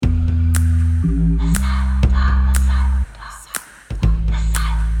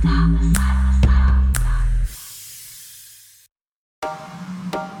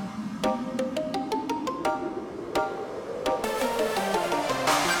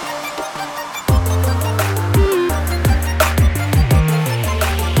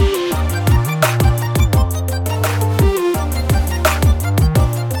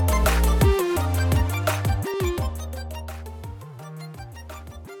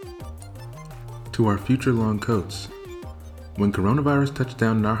To our future long coats. When coronavirus touched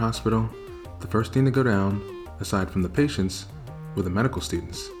down in our hospital, the first thing to go down, aside from the patients, were the medical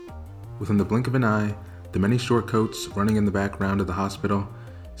students. Within the blink of an eye, the many short coats running in the background of the hospital,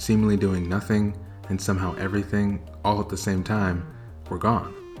 seemingly doing nothing and somehow everything all at the same time, were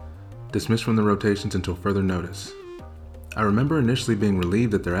gone, dismissed from the rotations until further notice. I remember initially being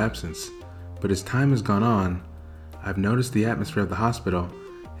relieved at their absence, but as time has gone on, I've noticed the atmosphere of the hospital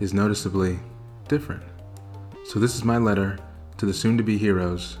is noticeably different. So this is my letter to the soon-to-be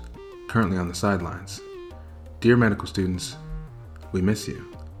heroes currently on the sidelines. Dear medical students, we miss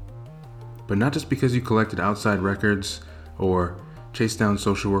you. But not just because you collected outside records or chased down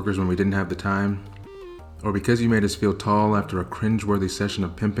social workers when we didn't have the time, or because you made us feel tall after a cringe-worthy session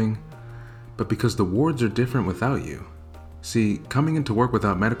of pimping, but because the wards are different without you. See, coming into work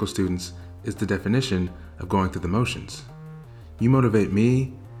without medical students is the definition of going through the motions. You motivate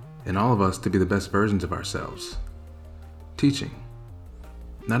me and all of us to be the best versions of ourselves. Teaching.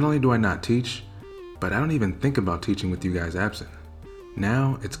 Not only do I not teach, but I don't even think about teaching with you guys absent.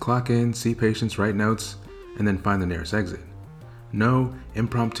 Now it's clock in, see patients, write notes, and then find the nearest exit. No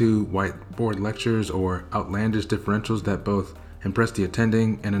impromptu whiteboard lectures or outlandish differentials that both impress the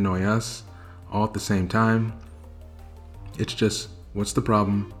attending and annoy us all at the same time. It's just, what's the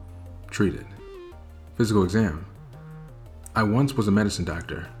problem? Treat it. Physical exam. I once was a medicine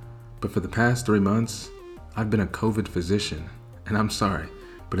doctor, but for the past 3 months, I've been a COVID physician. And I'm sorry,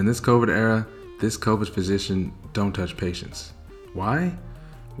 but in this COVID era, this COVID physician don't touch patients. Why?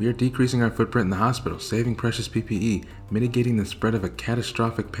 We are decreasing our footprint in the hospital, saving precious PPE, mitigating the spread of a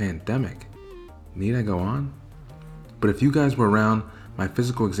catastrophic pandemic. Need I go on? But if you guys were around, my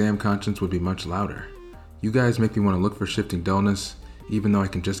physical exam conscience would be much louder. You guys make me want to look for shifting dullness, even though I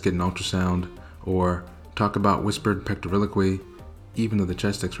can just get an ultrasound, or talk about whispered pectoriloquy, even though the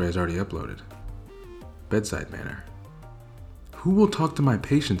chest x-ray is already uploaded. Bedside manner. Who will talk to my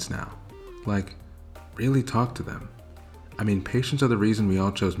patients now? Like, really talk to them. I mean, patients are the reason we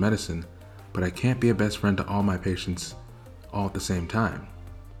all chose medicine, but I can't be a best friend to all my patients all at the same time.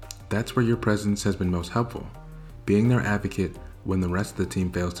 That's where your presence has been most helpful, being their advocate when the rest of the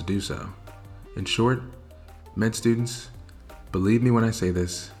team fails to do so. In short, med students, believe me when I say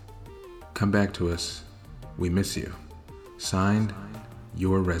this, come back to us. We miss you. Signed,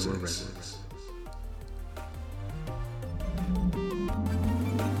 your residents.